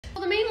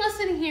Well, the main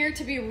lesson here,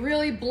 to be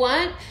really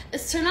blunt,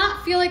 is to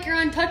not feel like you're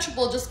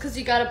untouchable just because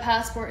you got a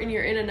passport and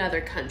you're in another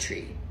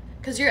country.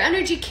 Because your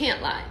energy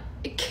can't lie.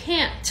 It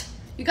can't.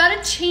 You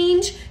gotta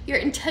change your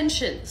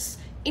intentions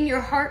in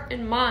your heart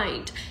and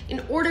mind in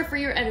order for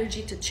your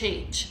energy to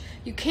change.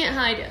 You can't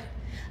hide it.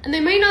 And they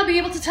may not be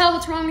able to tell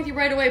what's wrong with you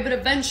right away, but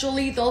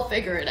eventually they'll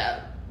figure it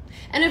out.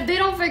 And if they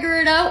don't figure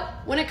it out,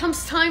 when it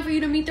comes time for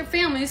you to meet their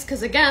families,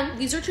 because again,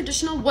 these are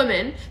traditional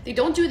women, they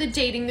don't do the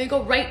dating, they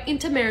go right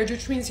into marriage,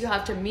 which means you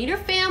have to meet her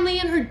family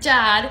and her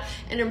dad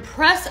and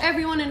impress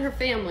everyone in her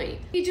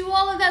family. If you do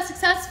all of that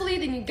successfully,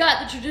 then you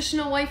got the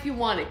traditional wife you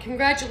wanted.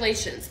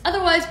 Congratulations.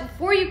 Otherwise,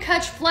 before you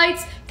catch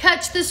flights,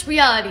 catch this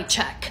reality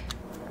check.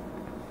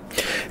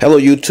 Hello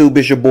YouTube,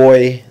 it's your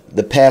boy,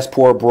 the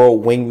Passport Bro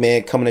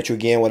Wingman, coming at you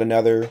again with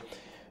another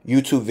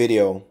YouTube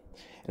video.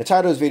 And the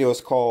title of this video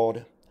is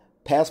called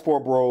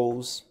Passport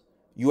Bros,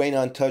 You Ain't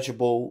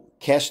Untouchable,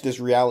 Catch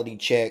This Reality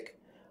Check,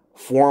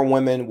 Foreign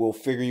Women Will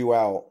Figure You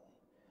Out,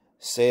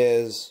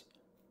 says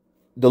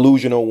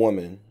Delusional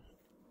Woman.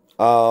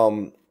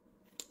 And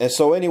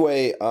so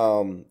anyway,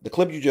 the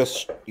clip you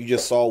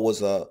just saw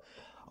was a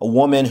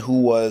woman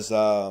who was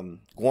going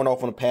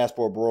off on the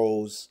Passport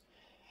Bros.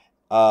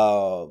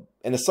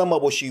 And to sum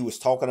up what she was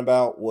talking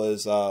about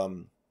was,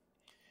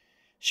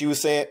 she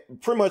was saying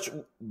pretty much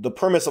the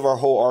premise of our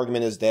whole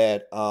argument is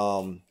that,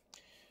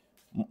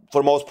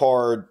 for the most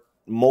part,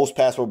 most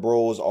Passport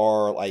Bros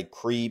are like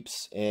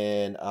creeps,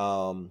 and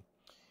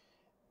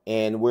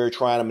we're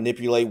trying to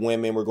manipulate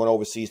women. We're going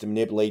overseas to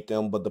manipulate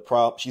them. But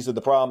she said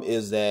the problem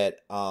is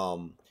that,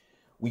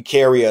 we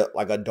carry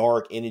a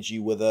dark energy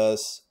with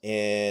us,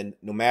 and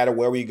no matter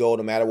where we go,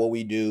 no matter what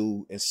we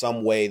do, in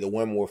some way, the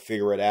women will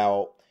figure it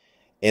out.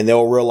 And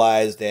they'll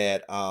realize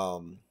that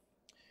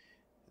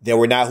that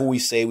we're not who we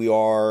say we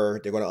are.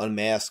 They're going to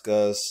unmask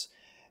us.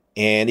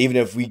 And even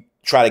if we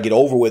try to get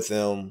over with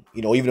them,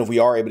 you know, even if we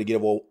are able to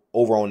get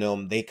over on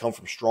them, they come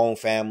from strong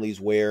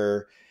families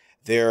where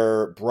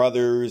their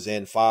brothers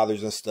and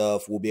fathers and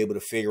stuff will be able to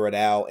figure it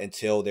out and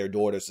tell their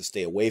daughters to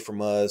stay away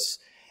from us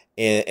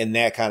and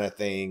that kind of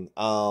thing.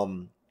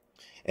 And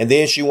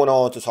then she went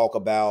on to talk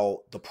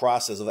about the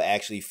process of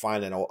actually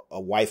finding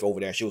a wife over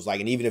there. And she was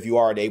like, and even if you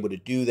aren't able to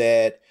do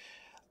that,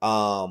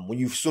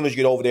 as soon as you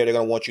get over there, they're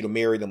going to want you to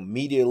marry them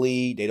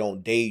immediately. They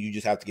don't date. You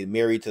just have to get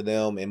married to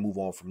them and move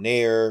on from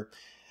there.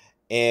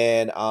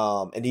 And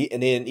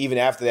then even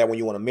after that, when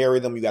you want to marry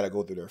them, you got to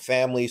go through their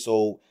family.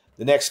 So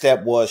the next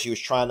step was she was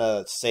trying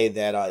to say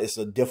that it's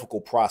a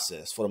difficult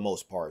process for the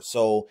most part.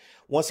 So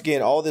once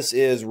again, all this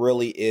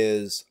really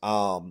is,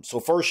 so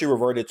first she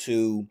reverted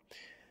to,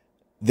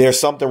 there's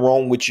something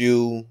wrong with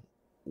you.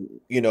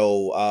 You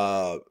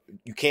know,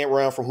 you can't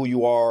run from who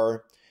you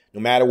are. No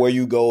matter where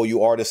you go,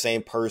 you are the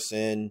same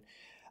person.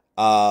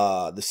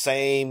 The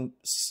same,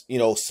 you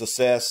know,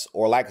 success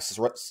or lack of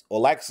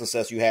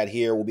success you had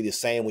here will be the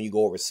same when you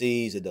go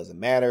overseas. It doesn't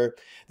matter.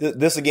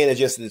 This again is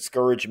just to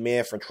discourage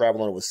men from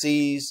traveling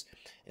overseas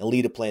and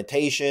lead a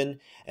plantation.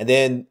 And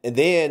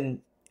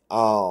then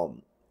to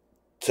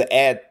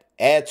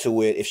add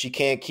to it, if she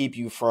can't keep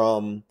you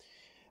from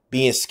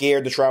being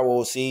scared to travel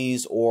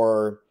overseas,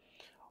 or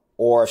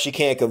if she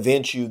can't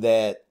convince you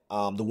that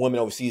the women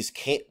overseas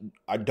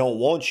don't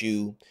want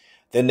you,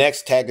 the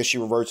next tactic she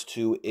reverts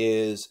to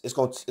is it's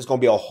going to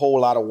be a whole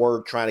lot of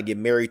work trying to get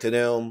married to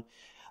them.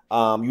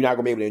 You're not going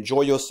to be able to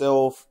enjoy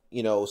yourself,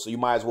 you know, so you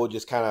might as well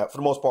just kind of, for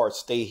the most part,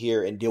 stay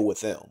here and deal with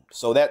them.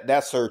 So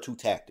that's her two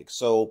tactics.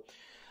 So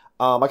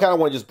I kind of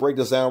want to just break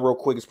this down real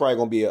quick. It's probably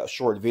going to be a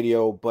short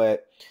video,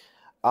 but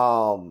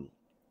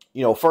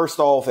you know, first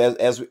off,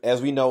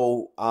 as we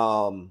know,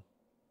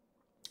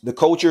 the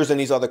cultures in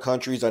these other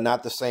countries are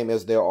not the same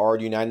as there are in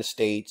the United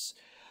States.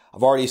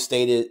 I've already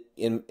stated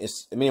in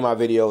many of my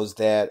videos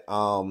that,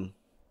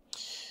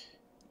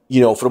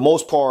 you know, for the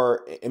most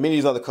part, in many of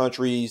these other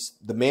countries,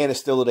 the man is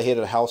still at the head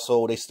of the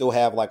household. They still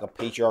have like a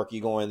patriarchy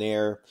going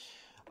there.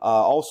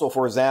 Also,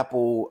 for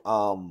example,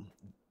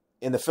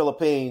 in the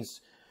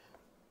Philippines,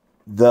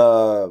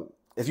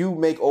 if you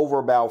make over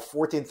about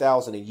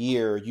 $14,000 a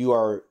year, you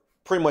are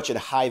pretty much a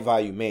high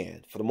value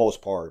man for the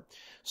most part.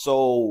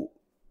 So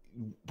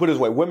put it this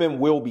way, women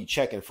will be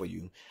checking for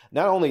you.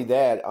 Not only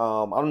that,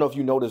 I don't know if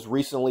you noticed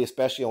recently,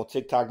 especially on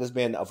TikTok, there's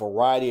been a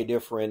variety of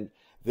different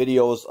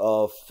videos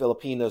of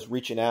Filipinas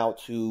reaching out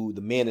to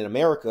the men in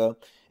America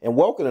and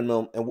welcoming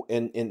them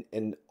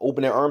and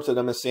opening their arms to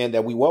them and saying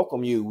that we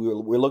welcome you.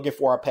 We're looking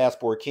for our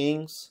passport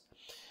kings.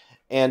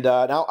 And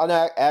now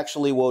I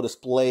actually will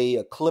display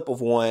a clip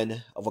of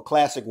a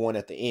classic one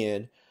at the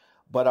end.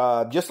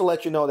 But just to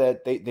let you know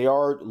that they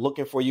are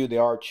looking for you. They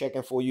are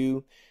checking for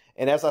you.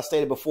 And as I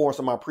stated before in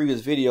some of my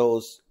previous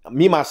videos,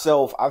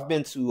 myself, I've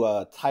been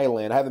to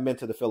Thailand. I haven't been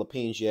to the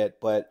Philippines yet.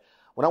 But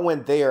when I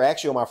went there,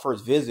 actually on my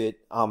first visit,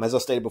 as I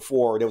stated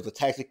before, there was a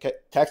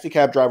taxi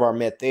cab driver I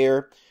met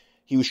there.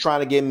 He was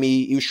trying to get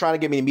me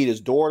to meet his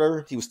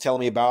daughter. He was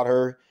telling me about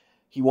her.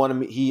 He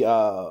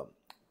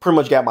pretty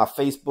much got my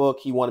Facebook.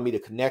 He wanted me to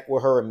connect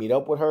with her and meet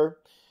up with her.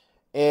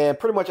 And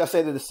pretty much I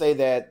say that to say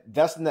that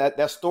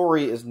that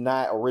story is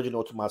not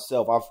original to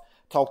myself. I've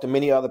talked to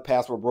many other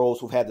Passport Bros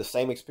who've had the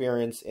same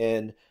experience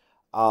in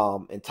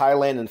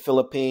Thailand and the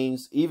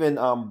Philippines. Even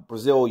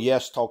Brazil,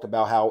 yes, talked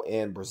about how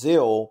in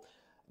Brazil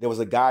there was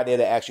a guy there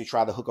that actually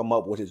tried to hook him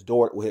up with his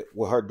daughter,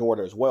 with her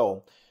daughter as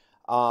well.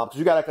 So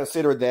you got to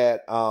consider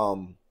that.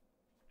 And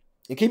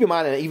keep in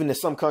mind that even in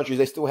some countries,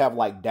 they still have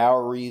like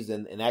dowries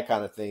and that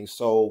kind of thing.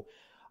 So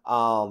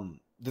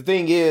the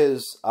thing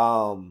is,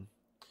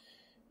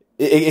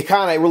 it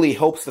kind of really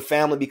helps the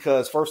family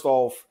because, first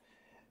off,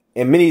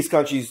 in many of these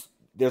countries,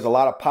 there's a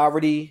lot of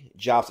poverty,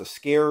 jobs are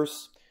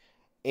scarce,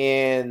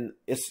 and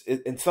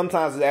and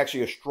sometimes it's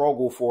actually a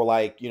struggle for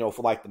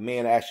the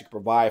man to actually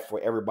provide for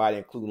everybody,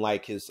 including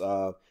like his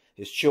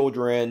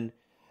children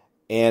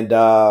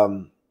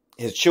and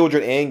his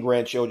children and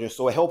grandchildren.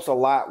 So it helps a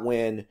lot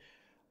when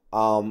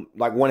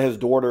like one of his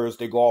daughters,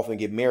 they go off and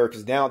get married,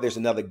 because now there's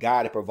another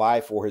guy to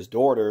provide for his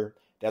daughter.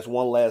 That's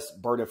one less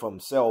burden for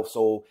himself.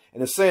 So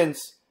in a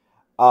sense,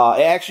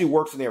 it actually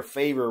works in their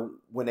favor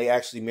when they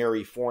actually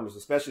marry foreigners,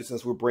 especially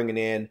since we're bringing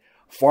in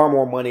far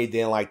more money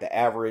than like the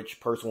average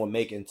person will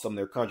make in some of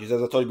their countries.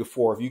 As I told you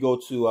before, if you go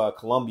to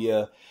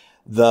Colombia,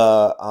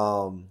 the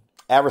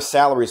average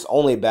salary is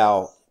only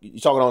about, you're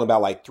talking only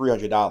about like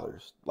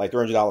 $300, like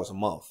 $300 a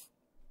month.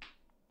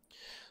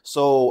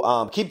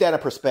 So keep that in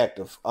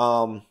perspective.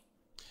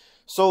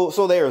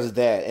 So there's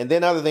that. And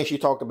then other thing she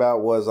talked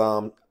about was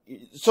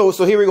so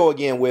here we go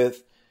again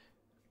with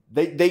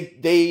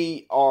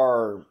they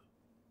are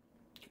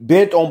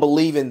bent on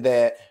believing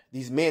that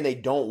these men they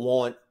don't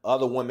want,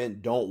 other women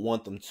don't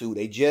want them to.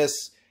 They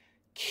just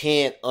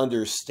can't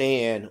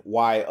understand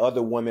why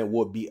other women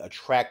would be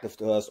attractive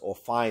to us or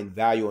find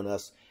value in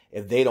us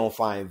if they don't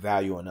find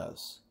value in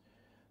us.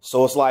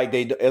 So it's like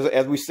they,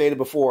 as we stated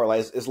before,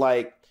 like it's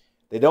like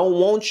they don't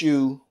want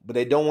you, but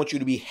they don't want you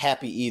to be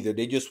happy either.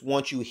 They just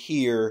want you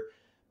here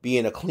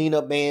being a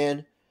cleanup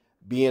man,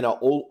 being an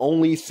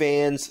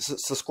OnlyFans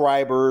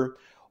subscriber,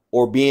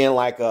 or being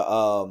like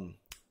a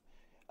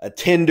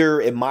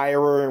Tinder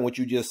admirer in which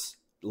you just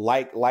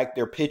like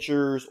their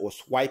pictures or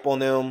swipe on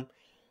them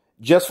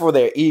just for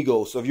their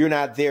ego. So if you're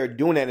not there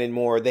doing that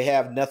anymore, they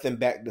have nothing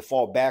back to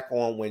fall back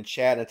on when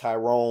Chad and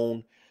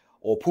Tyrone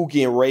or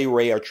Pookie and Ray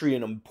Ray are treating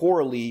them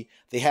poorly.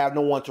 They have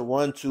no one to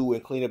run to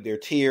and clean up their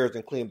tears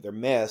and clean up their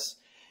mess.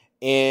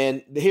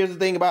 And here's the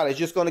thing about it. It's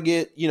just going to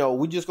get,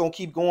 we're just going to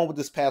keep going with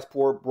this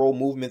Passport Bro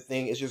movement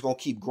thing. It's just going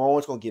to keep growing.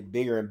 It's going to get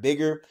bigger and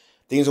bigger.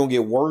 Things are going to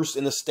get worse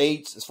in the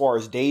States as far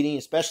as dating,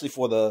 especially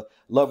for the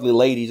lovely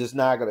ladies. It's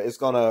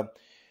going to,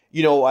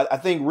 I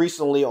think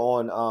recently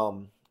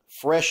on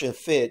Fresh and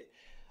Fit,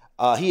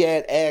 he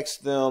had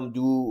asked them,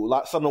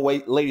 some of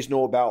the ladies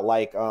know about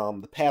like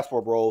the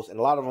Passport Bros, and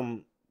a lot of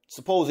them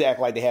supposedly act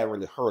like they hadn't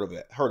really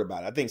heard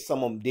about it. I think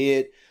some of them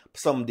did,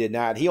 some of them did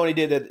not. He only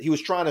did that. He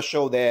was trying to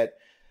show that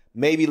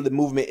maybe the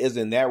movement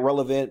isn't that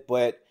relevant,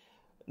 but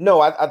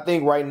no, I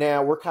think right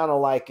now we're kind of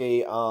like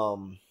a,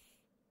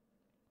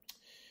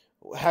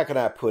 how can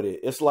I put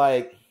it? It's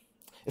kind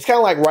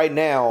of like right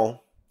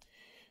now,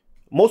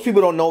 most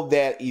people don't know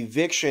that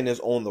eviction is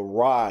on the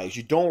rise.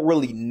 You don't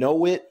really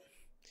know it.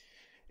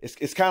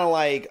 It's kind of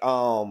like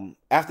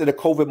after the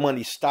COVID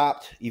money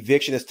stopped,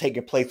 eviction is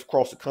taking place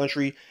across the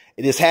country.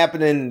 It is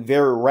happening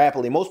very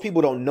rapidly. Most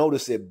people don't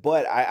notice it,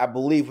 but I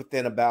believe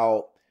within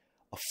about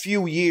a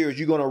few years,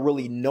 you're going to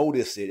really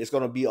notice it. It's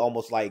going to be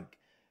almost like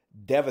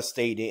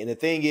devastating. And the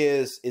thing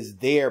is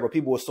there, but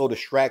people are so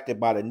distracted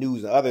by the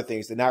news and other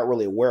things, they're not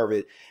really aware of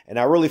it. And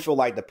I really feel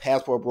like the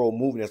Passport Bro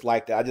movement is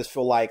like that. I just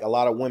feel like a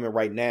lot of women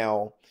right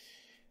now,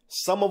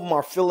 some of them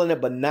are feeling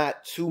it, but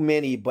not too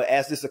many. But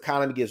as this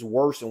economy gets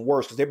worse and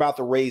worse, because they're about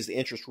to raise the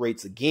interest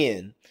rates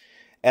again,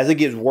 as it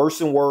gets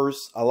worse and worse,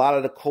 a lot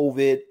of the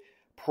COVID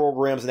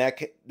programs and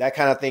that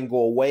kind of thing go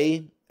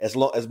away. As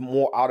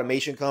more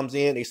automation comes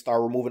in, they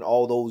start removing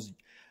all those,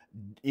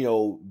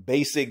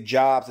 basic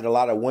jobs that a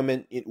lot of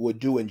women would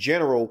do in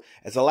general.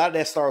 As a lot of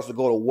that starts to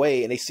go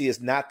away, and they see it's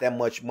not that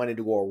much money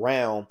to go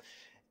around,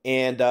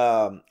 and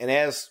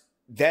as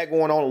that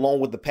going on,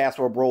 along with the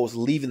Passport Bros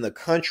leaving the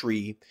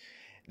country,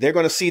 they're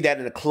going to see that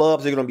in the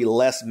clubs, there's going to be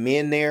less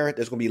men there.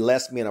 There's going to be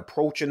less men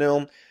approaching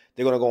them.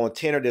 They're going to go on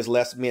Tinder. There's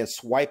less men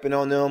swiping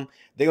on them.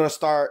 They're going to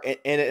start,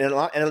 and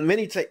in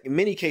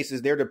many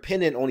cases, they're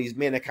dependent on these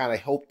men to kind of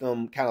help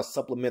them kind of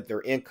supplement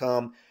their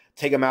income,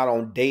 take them out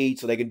on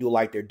dates so they can do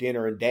like their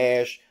dinner and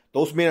dash.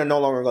 Those men are no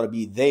longer going to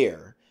be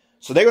there.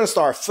 So they're going to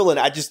start feeling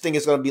it. I just think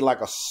it's going to be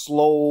like a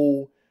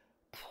slow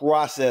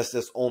process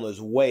that's on its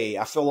way.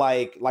 I feel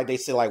like they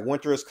say, like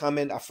winter is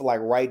coming. I feel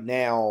like right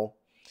now,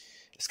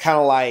 it's kind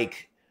of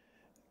like,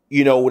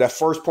 that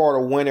first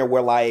part of winter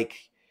where like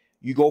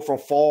you go from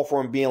fall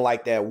from being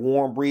like that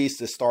warm breeze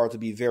to start to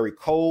be very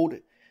cold.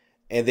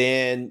 And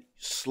then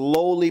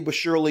slowly but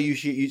surely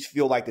you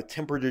feel like the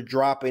temperature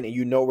dropping,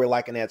 and we're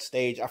like in that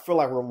stage. I feel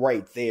like we're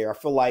right there. I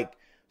feel like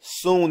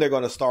soon they're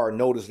going to start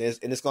noticing this,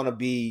 and it's going to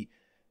be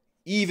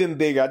even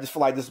bigger. I just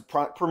feel like this is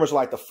pretty much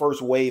like the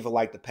first wave of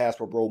like the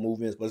Passport Bro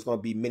movements, but it's going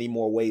to be many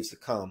more waves to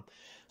come.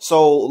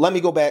 So let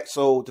me go back.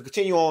 So to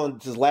continue on,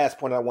 this last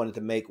point I wanted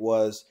to make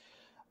was,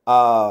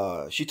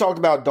 she talked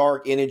about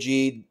dark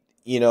energy.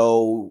 You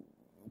know,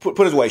 put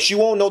it this way, she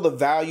won't know the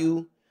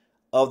value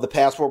of the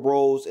Passport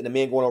Bros and the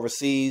men going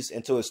overseas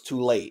until it's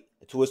too late.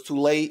 Until it's too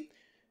late.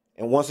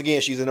 And once again,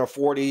 she's in her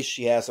 40s.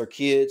 She has her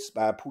kids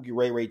by Pookie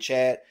Ray Ray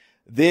Chat.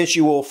 Then she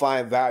will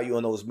find value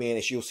in those men,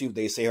 and she'll see what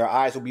they say. Her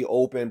eyes will be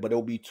open, but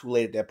it'll be too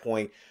late at that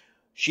point.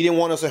 She didn't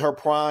want us in her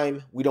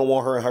prime. We don't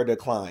want her in her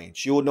decline.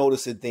 She will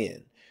notice it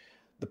then.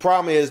 The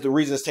problem is, the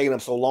reason it's taking them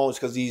so long is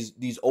because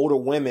these older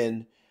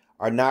women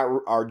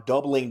are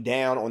doubling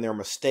down on their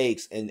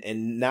mistakes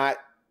and not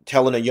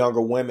telling the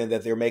younger women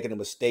that they're making a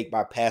mistake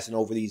by passing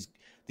over these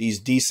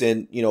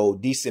decent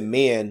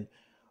men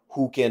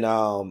who can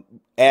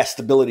add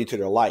stability to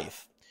their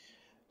life.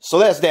 So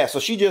that's that. So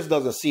she just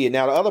doesn't see it.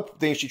 Now, the other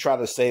thing she tried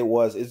to say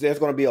is there's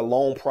going to be a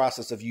long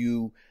process of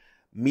you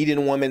meeting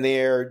a woman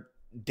there,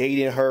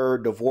 dating her,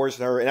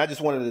 divorcing her. And I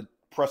just wanted to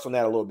press on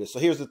that a little bit. So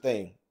here's the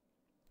thing.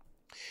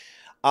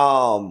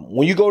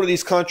 When you go to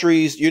these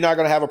countries, you're not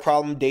going to have a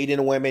problem dating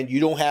a woman.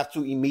 You don't have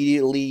to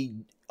immediately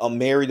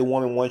marry the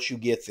woman once you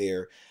get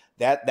there.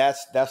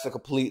 That's a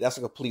complete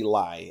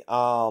lie.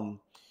 And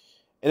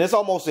it's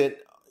almost with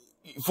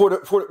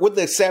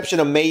the exception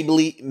of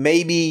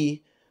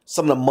maybe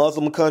some of the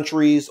Muslim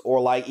countries,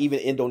 or like even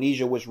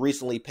Indonesia, which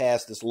recently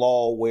passed this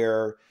law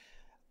where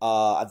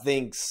I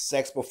think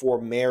sex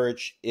before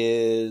marriage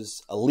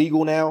is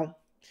illegal now.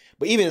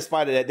 But even in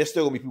spite of that, there's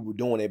still gonna be people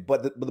doing it.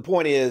 But the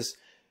point is,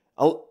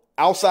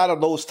 outside of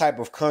those type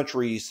of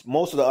countries,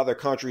 most of the other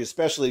countries,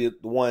 especially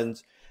the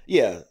ones,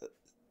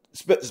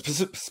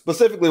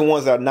 specifically the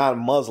ones that are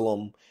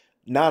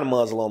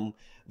non-Muslim,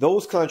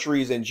 those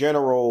countries in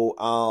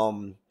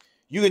general,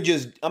 you can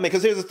just,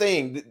 because here's the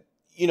thing,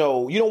 you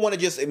don't want to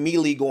just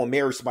immediately go and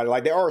marry somebody.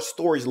 Like, there are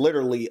stories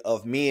literally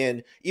of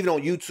men, even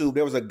on YouTube.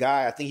 There was a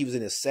guy, I think he was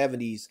in his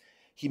 70s.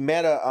 He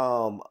met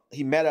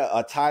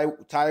a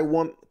Thai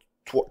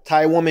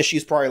woman.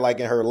 She's probably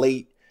like in her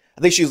I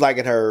think she was like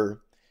in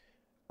her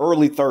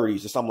early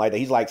 30s or something like that.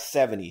 He's like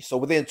 70. So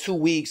within 2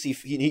 weeks,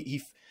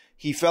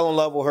 he fell in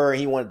love with her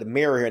and he wanted to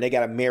marry her, and they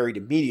got married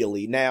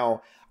immediately.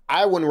 Now,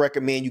 I wouldn't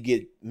recommend you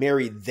get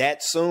married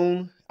that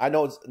soon. I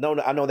know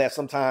that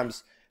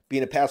sometimes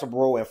being a Passport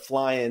Bro and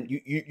flying,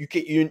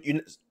 you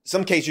in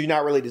some cases you're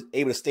not really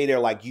able to stay there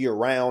like year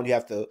round. You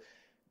have to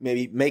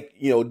maybe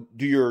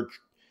do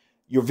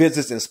your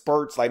visits in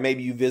spurts. Like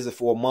maybe you visit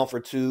for a month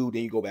or two,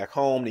 then you go back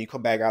home, then you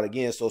come back out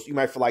again. So you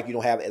might feel like you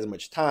don't have as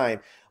much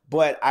time.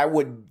 But I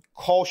would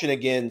caution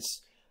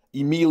against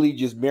immediately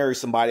just marry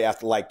somebody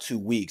after like 2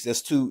 weeks.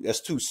 That's too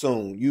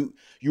soon. You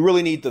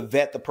really need to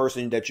vet the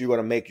person that you're going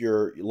to make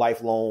your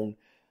lifelong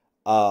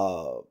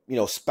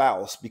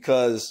spouse,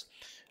 because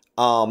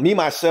me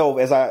myself,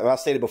 as I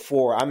stated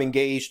before, I'm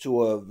engaged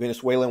to a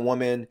Venezuelan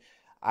woman.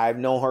 I've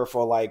known her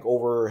for like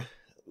over at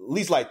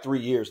least like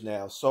 3 years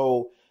now.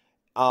 So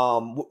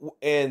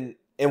and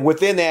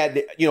within that,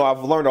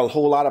 I've learned a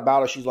whole lot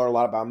about her. She's learned a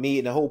lot about me.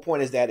 And the whole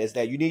point is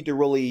that you need to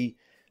really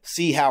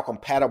see how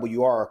compatible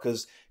you are.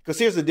 Because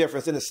here's the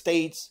difference. In the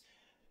States,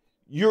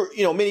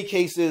 many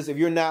cases, if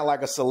you're not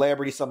like a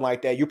celebrity, something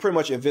like that, you're pretty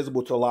much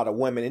invisible to a lot of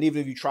women. And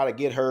even if you try to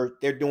get her,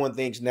 they're doing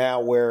things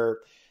now where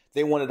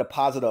they want a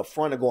deposit up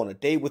front to go on a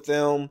date with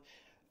them.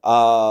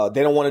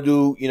 They don't want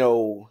to do,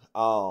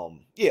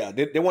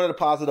 they want a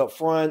deposit up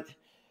front.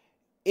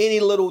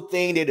 Any little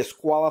thing, they're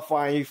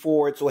disqualifying you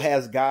for it. So it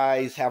has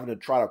guys having to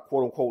try to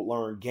quote unquote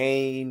learn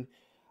game.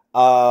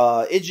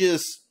 It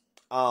just,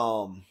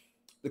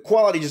 the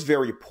quality is just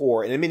very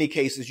poor. And in many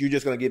cases, you're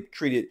just going to get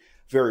treated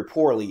very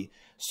poorly.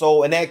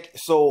 So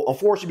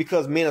unfortunately,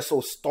 because men are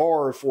so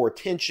starved for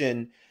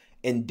attention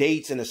and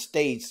dates in the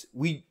States,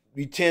 we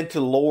tend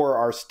to lower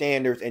our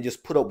standards and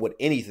just put up with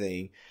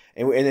anything.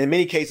 And in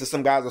many cases,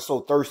 some guys are so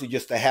thirsty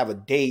just to have a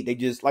date. They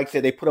just, like I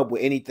said, they put up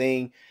with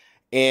anything.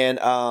 And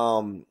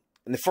in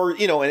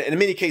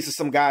many cases,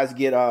 some guys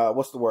get,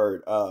 what's the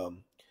word?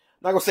 I'm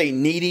not going to say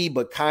needy,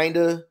 but kind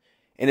of.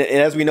 And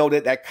as we know,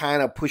 that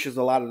kind of pushes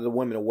a lot of the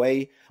women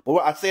away. But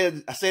I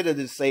said it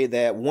to say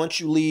that once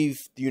you leave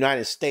the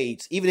United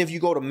States, even if you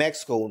go to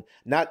Mexico,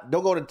 don't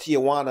go to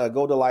Tijuana,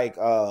 go to like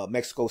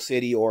Mexico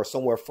City or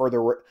somewhere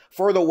further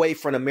away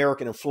from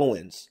American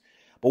influence.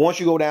 But once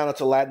you go down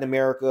into Latin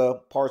America,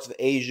 parts of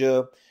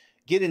Asia,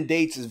 getting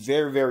dates is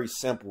very, very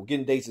simple.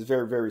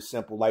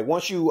 Like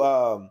once you,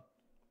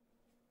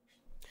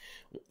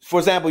 for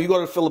example, you go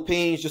to the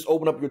Philippines, just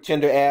open up your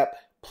Tinder app,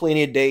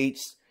 plenty of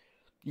dates.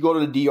 You go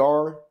to the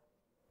DR,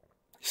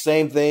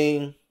 same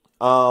thing.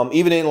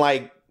 Even in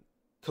like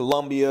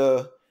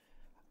Colombia,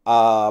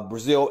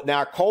 Brazil.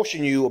 Now I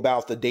caution you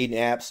about the dating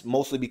apps,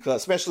 mostly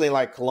because, especially in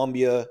like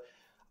Colombia,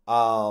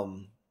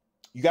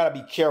 you got to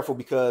be careful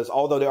because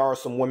although there are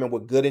some women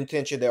with good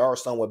intention, there are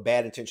some with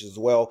bad intentions as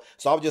well.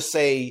 So I would just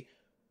say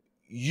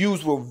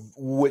use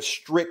with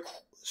strict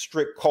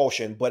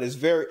caution, but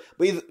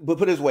but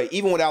put it this way,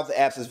 even without the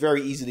apps, it's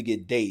very easy to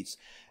get dates.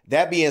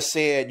 That being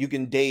said, you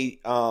can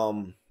date,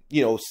 you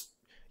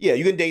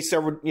can date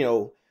several,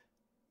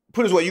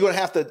 put it this way, you're going to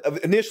have to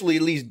initially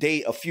at least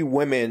date a few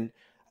women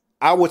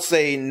I would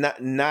say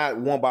not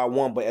one by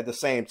one, but at the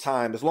same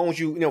time, as long as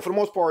you know, for the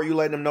most part, you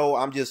let them know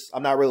I'm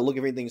not really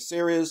looking for anything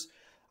serious.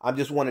 I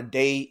just want to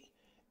date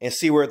and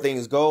see where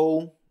things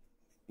go.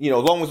 You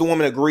know, as long as the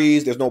woman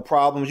agrees, there's no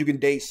problems. You can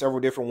date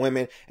several different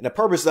women. And the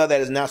purpose of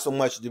that is not so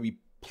much to be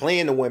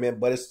playing the women,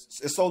 but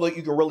it's so that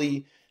you can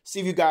really see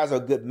if you guys are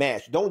a good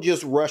match. Don't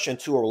just rush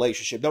into a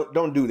relationship.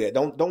 Don't do that.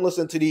 Don't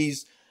listen to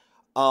these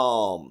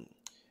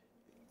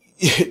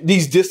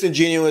these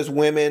disingenuous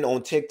women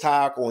on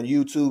TikTok, on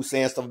YouTube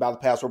saying stuff about the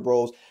Passport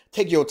Bros.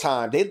 Take your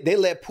time. They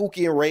let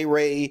Pookie and Ray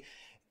Ray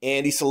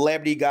and these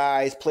celebrity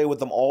guys play with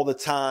them all the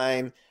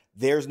time.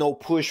 There's no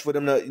push for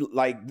them to,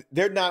 like,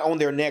 they're not on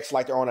their necks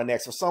like they're on our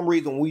necks. For some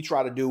reason, when we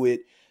try to do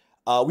it,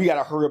 we got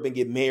to hurry up and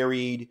get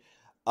married.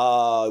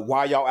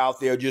 While y'all out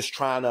there just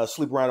trying to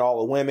sleep around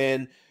all the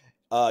women.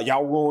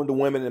 Y'all ruined the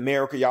women in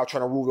America. Y'all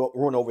trying to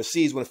ruin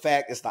overseas. When in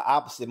fact, it's the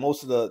opposite.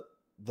 Most of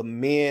the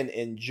men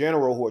in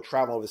general who are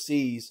traveling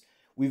overseas,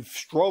 we've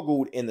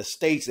struggled in the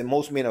States, and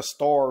most men are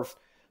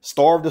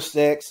starved of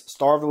sex,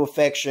 starved of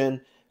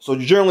affection. So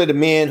generally the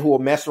men who are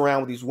messing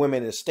around with these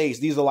women in the States,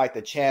 these are like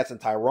the Chads and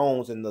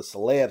Tyrones and the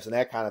celebs and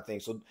that kind of thing.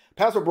 So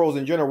Passport Bros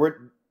in general,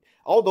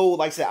 although,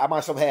 like I said, I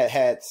myself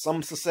had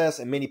some success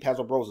and many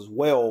Passport Bros as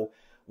well,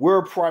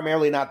 we're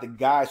primarily not the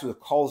guys who are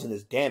causing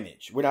this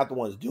damage. We're not the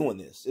ones doing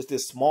this. It's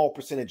this small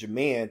percentage of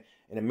men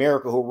in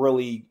America who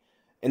really,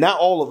 and not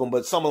all of them,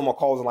 but some of them are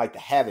causing like the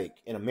havoc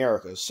in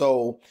America.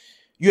 So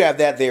you have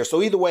that there.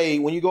 So either way,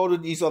 when you go to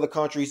these other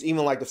countries,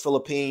 even like the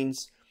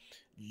Philippines,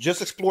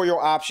 just explore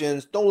your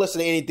options. Don't listen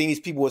to anything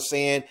these people are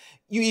saying.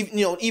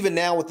 Even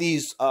now with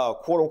these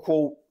quote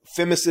unquote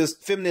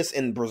feminists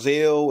in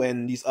Brazil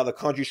and these other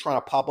countries trying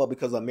to pop up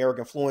because of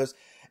American influence,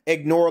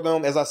 ignore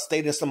them. As I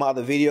stated in some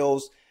other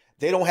videos,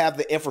 they don't have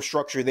the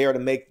infrastructure there to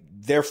make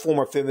their form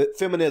of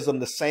feminism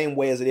the same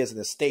way as it is in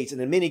the States.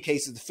 And in many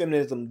cases, the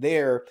feminism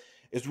there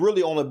is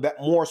really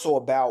more so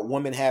about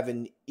women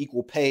having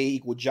equal pay,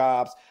 equal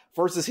jobs.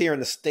 Versus here in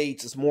the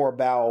States, it's more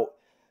about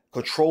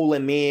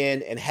controlling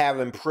men and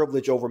having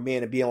privilege over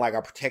men and being like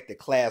a protected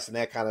class and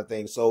that kind of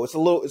thing. So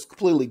it's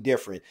completely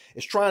different.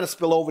 It's trying to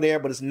spill over there,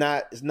 but it's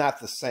not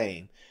the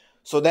same.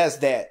 So that's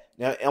that.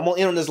 Now I'm gonna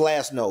end on this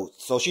last note.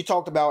 So she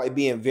talked about it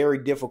being very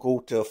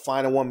difficult to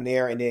find a woman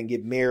there and then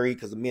get married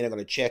because the men are going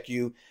to check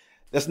you.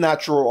 That's not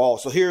true at all.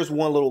 So here's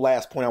one little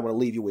last point I want to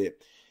leave you with.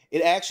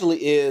 It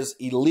actually is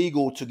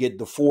illegal to get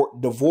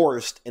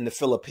divorced in the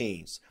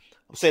Philippines.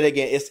 I'll say that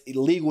again. It's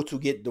illegal to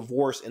get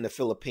divorced in the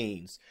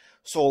Philippines.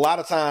 So a lot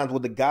of times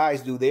what the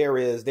guys do there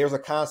is there's a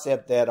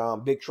concept that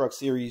Big Truck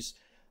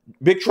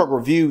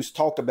Reviews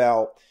talked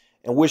about,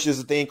 and which is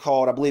a thing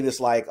called, I believe it's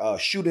like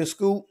shoot and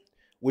scoop,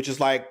 which is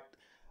like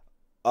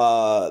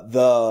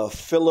the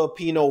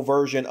Filipino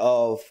version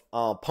of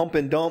pump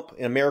and dump.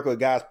 In America,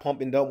 guys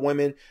pump and dump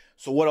women.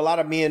 So what a lot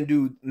of men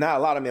do, not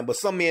a lot of men, but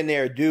some men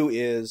there do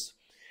is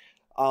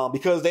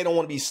because they don't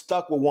want to be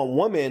stuck with one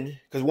woman,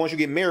 because once you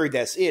get married,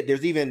 that's it.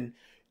 There's even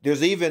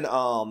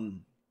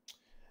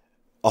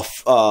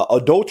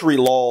adultery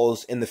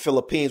laws in the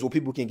Philippines where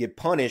people can get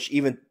punished,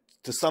 even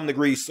to some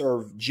degree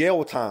serve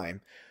jail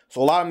time.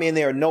 So a lot of men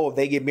there know if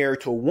they get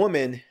married to a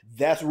woman,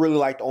 that's really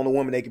like the only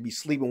woman they could be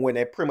sleeping with.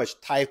 They're pretty much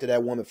tied to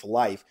that woman for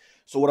life.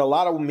 So what a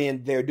lot of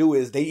men there do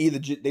is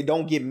they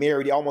don't get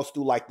married. They almost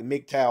do like the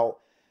MGTOW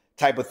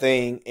type of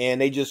thing. And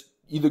they just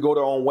either go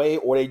their own way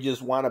or they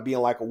just wind up being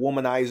like a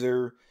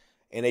womanizer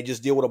and they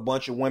just deal with a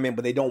bunch of women,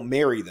 but they don't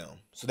marry them.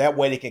 So that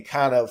way they can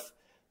kind of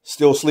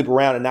still sleep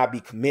around and not be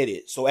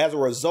committed. So as a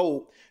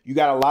result, you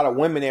got a lot of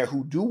women there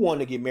who do want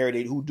to get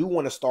married, who do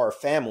want to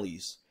start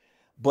families,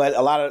 but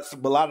a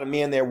lot of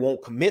men there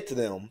won't commit to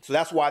them. So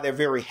that's why they're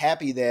very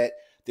happy that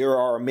there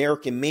are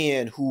American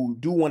men who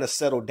do want to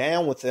settle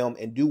down with them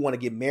and do want to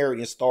get married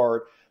and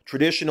start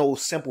traditional,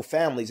 simple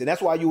families. And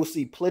that's why you will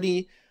see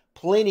plenty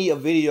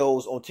of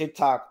videos on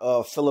TikTok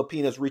of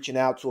Filipinas reaching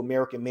out to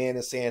American men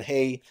and saying,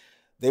 hey,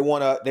 they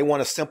want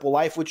a simple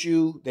life with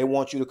you. They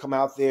want you to come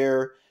out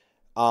there,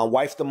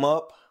 wife them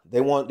up. They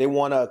want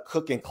to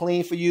cook and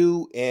clean for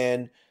you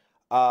and,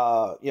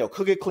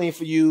 cook and clean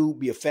for you,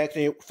 be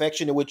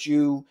affectionate with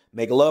you,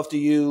 make love to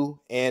you,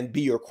 and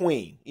be your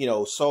queen,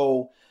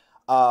 So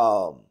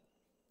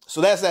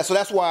that's that. So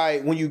that's why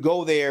when you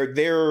go there,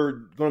 they're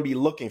going to be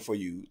looking for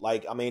you.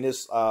 Like, I mean,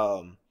 it's,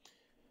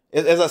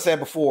 as I said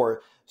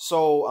before,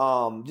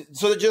 so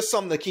just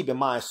something to keep in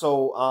mind.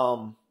 So,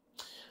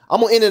 I'm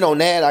going to end it on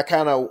that. I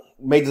kind of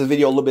made this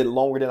video a little bit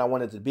longer than I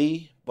wanted it to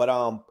be,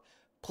 but,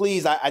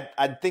 please,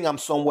 I think I'm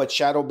somewhat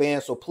shadow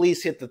banned, so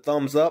please hit the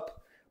thumbs up.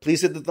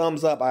 Please hit the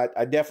thumbs up.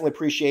 I definitely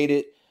appreciate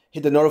it.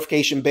 Hit the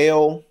notification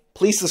bell.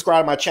 Please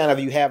subscribe to my channel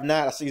if you have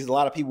not. I see there's a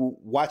lot of people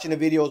watching the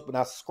videos but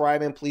not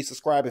subscribing. Please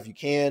subscribe if you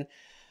can.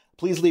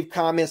 Please leave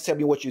comments. Tell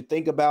me what you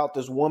think about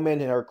this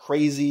woman and her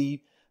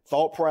crazy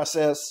thought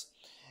process.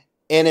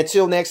 And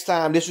until next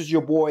time, this is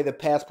your boy, the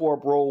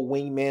Passport Bro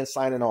Wingman,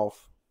 signing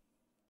off.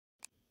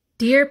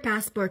 Dear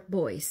Passport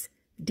Boys,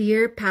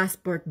 dear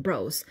Passport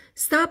Bros,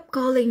 stop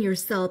calling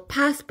yourself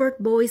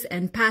Passport Boys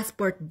and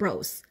Passport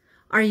Bros.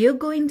 Are you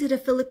going to the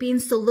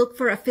Philippines to look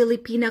for a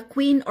Filipina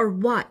queen or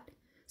what?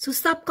 So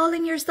stop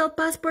calling yourself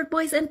Passport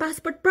Boys and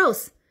Passport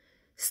Bros.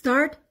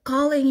 Start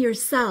calling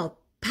yourself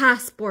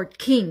Passport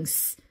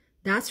Kings.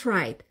 That's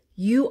right.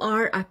 You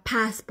are a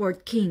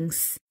Passport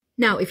Kings.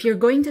 Now, if you're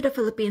going to the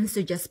Philippines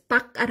to just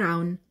pack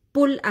around,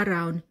 pull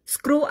around,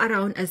 screw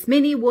around as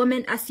many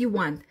women as you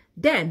want,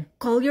 then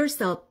call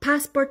yourself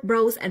Passport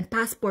Bros and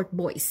Passport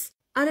Boys.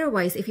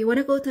 Otherwise, if you want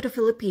to go to the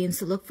Philippines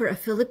to look for a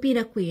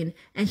Filipina queen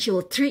and she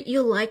will treat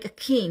you like a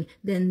king,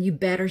 then you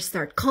better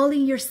start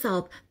calling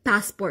yourself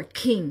Passport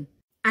King.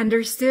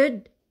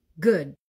 Understood? Good.